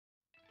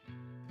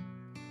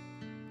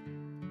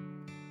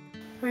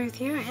Ruth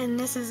here, and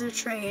this is a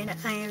trade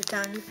I have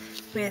done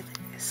with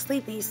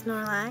Sleepy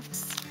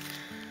Snorlax.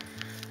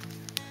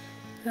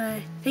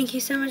 Thank you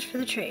so much for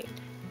the trade.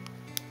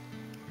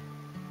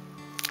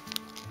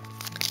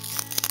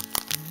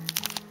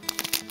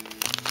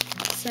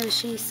 So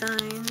she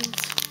signed,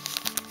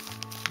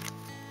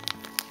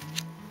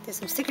 there's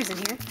some stickers in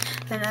here,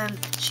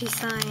 but she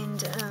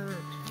signed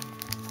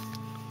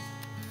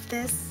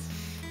this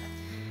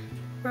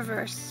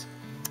reverse.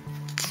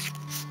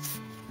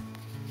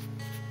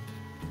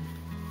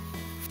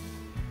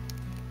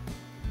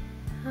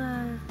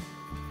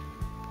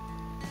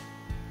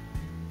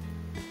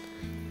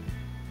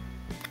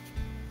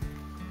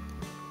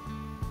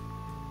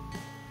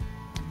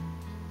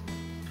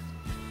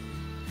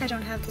 I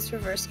don't have this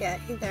reverse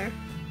yet either.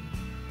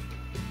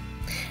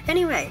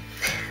 Anyway,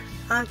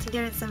 I'll have to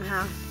get it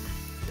somehow,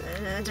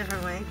 in a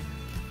different way,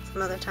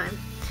 some other time.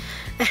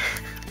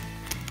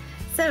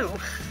 So,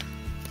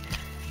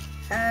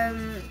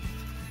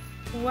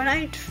 what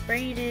I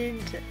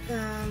traded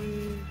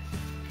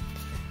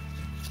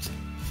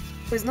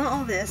was not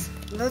all this.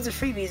 Loads of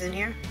freebies in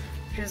here,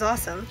 which is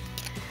awesome.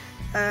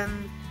 So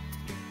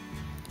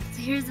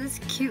here's this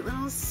cute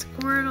little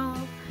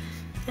Squirtle,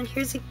 and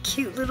here's a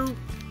cute little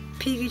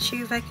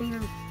Pikachu, if I can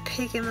even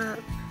pick him up.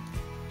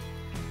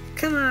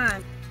 Come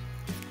on!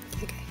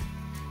 Okay.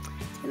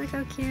 See, look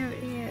how cute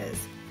he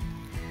is.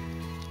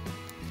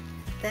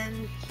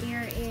 Then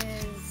here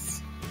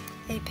is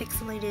a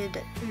pixelated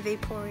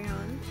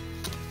Vaporeon.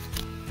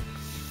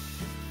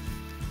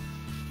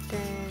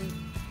 Then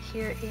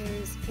here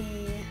is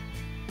a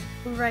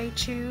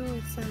Raichu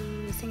with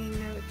some singing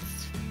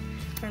notes,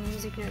 or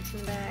music notes in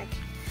the back.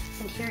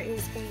 And here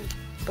is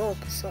a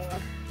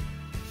Bulbasaur.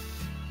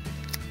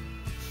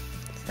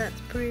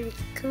 That's pretty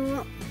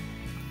cool.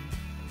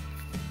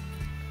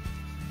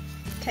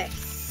 Okay,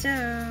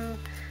 so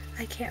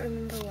I can't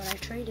remember what I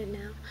traded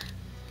now.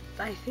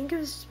 I think it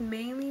was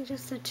mainly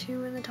just the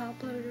 2 in the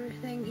top loader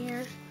thing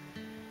here.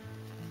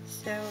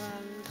 So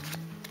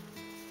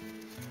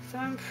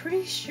I'm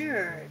pretty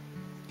sure.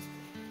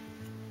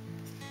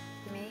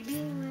 Maybe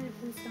it might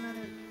have been some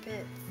other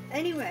bits.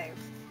 Anyway,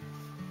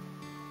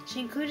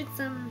 she included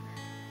some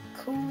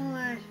cool,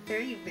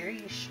 very,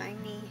 very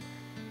shiny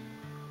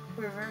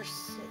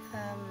reverse,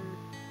 I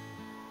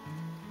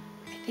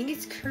think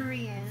it's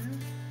Korean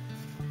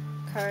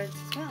cards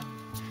as well.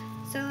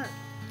 So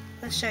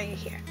let's show you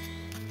here.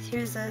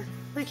 Here's a,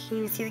 look, you can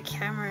even see the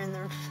camera in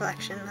the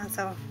reflection. That's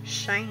how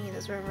shiny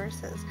this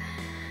reverse is.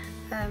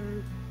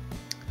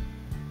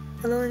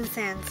 Alolan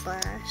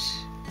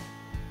Sandslash.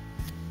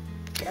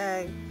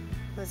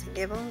 Was it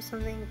Gibble or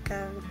something?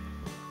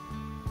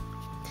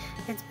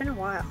 It's been a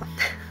while.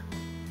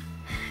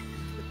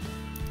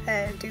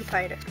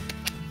 Dewpider.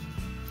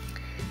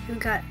 We've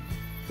got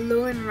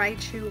Alolan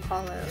Raichu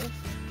Hollow.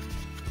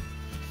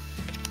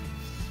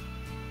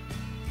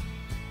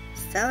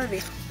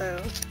 Celebi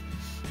Hollow.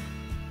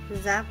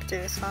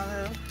 Zapdos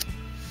Hollow.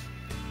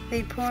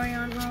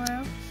 Vaporeon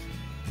Hollow.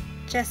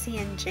 Jesse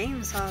and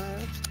James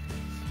Hollow.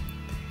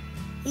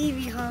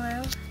 Eevee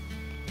Hollow.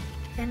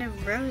 And a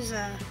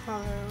Rosa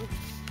Hollow.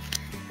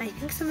 I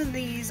think some of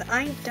these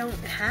I don't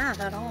have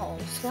at all,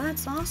 so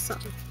that's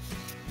awesome.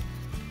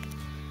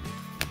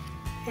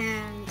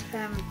 And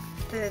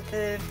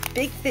the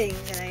big thing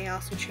that I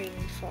also traded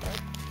for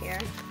here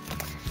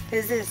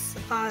is this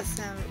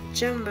awesome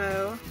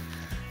jumbo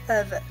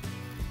of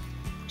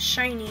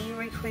shiny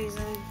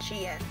Rayquaza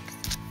GX.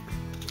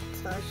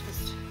 So it's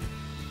just,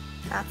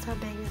 that's how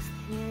big this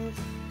thing is.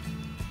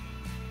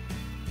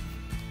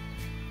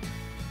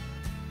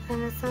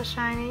 And it's so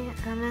shiny,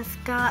 and it's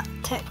got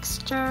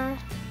texture.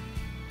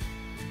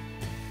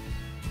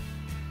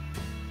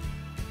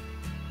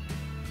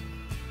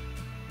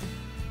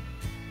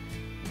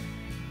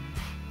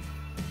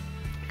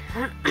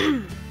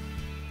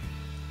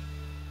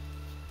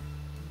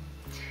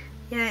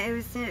 Yeah,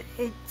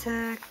 it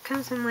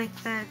comes in like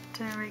that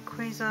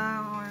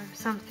Rayquaza or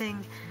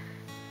something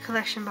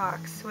collection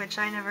box, which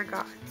I never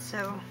got,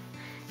 so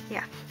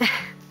yeah.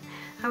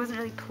 I wasn't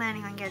really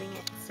planning on getting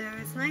it, so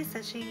it's nice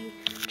that she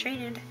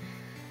traded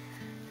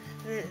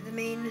the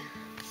main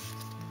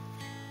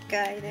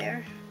guy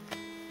there.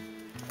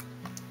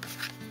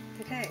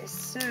 Okay,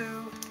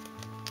 so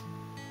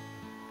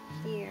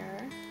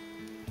here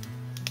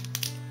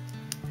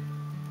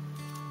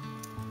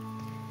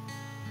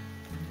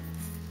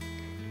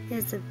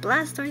is the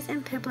Blastoise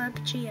and Piplup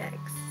GX,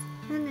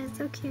 and it's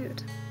so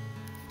cute.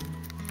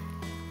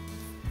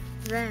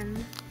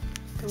 Then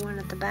the one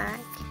at the back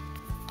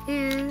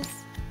is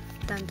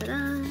dun dun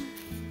dun,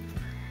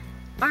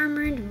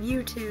 Armored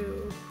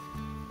Mewtwo.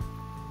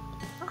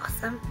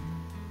 Awesome.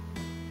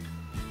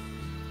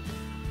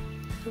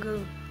 It'll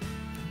go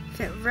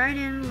fit right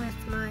in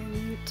with my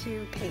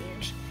Mewtwo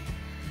page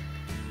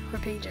or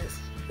pages.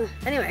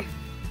 Anyway,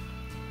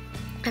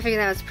 I figured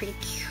that was pretty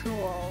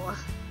cool.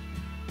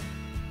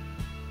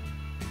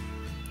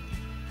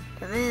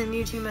 But man,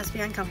 Mewtwo must be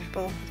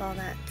uncomfortable with all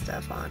that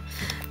stuff on.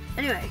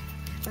 Anyway,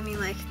 I mean,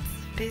 like,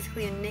 it's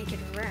basically a naked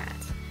rat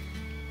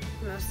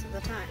most of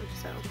the time,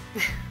 so.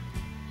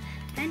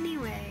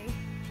 Anyway,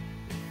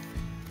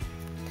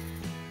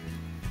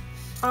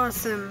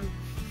 awesome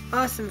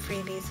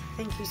freebies.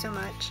 Thank you so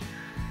much.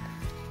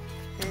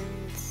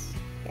 And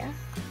yeah,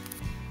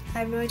 I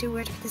have no idea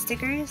where to put the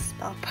stickers,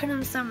 but I'll put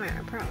them somewhere,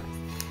 I promise.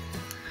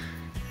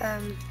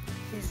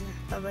 Is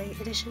a lovely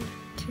addition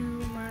to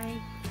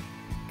my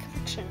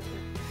collection.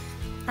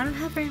 I don't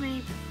have very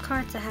many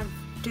cards that have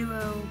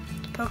duo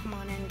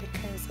Pokemon in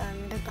because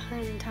I'm a bit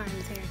behind in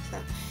times here, so,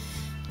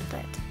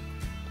 but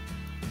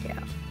yeah,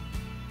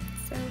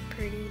 so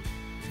pretty.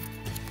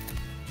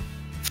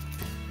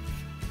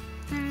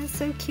 They're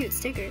so cute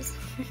stickers.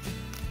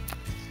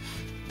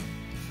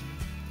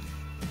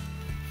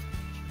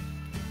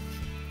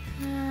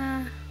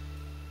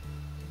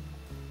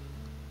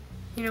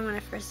 You know, when I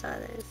first saw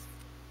this,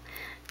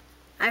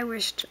 I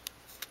wished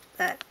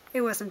that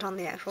it wasn't on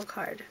the actual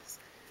card.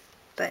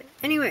 But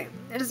anyway,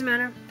 it doesn't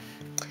matter.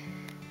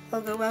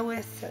 It'll go well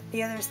with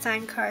the other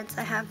signed cards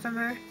I have from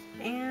her,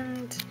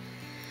 and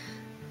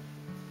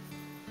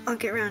I'll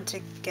get around to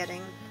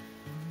getting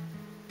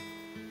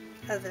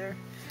other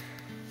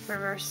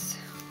reverse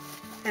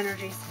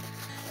energies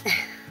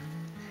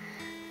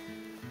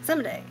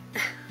someday.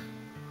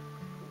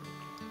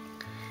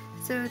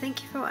 So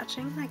thank you for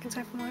watching. Like and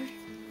subscribe for more.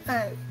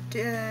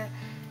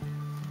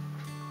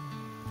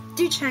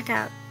 Do check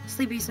out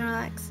Sleepy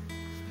Snorlax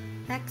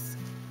X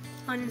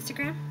on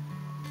Instagram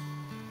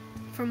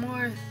for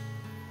more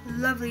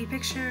lovely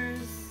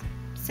pictures,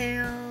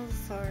 sales,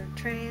 or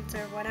trades,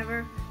 or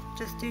whatever.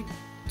 Just do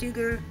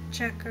go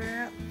check her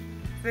out.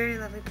 Very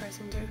lovely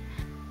person too.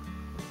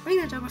 Ring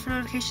that bell for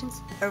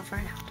notifications. Over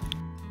and out.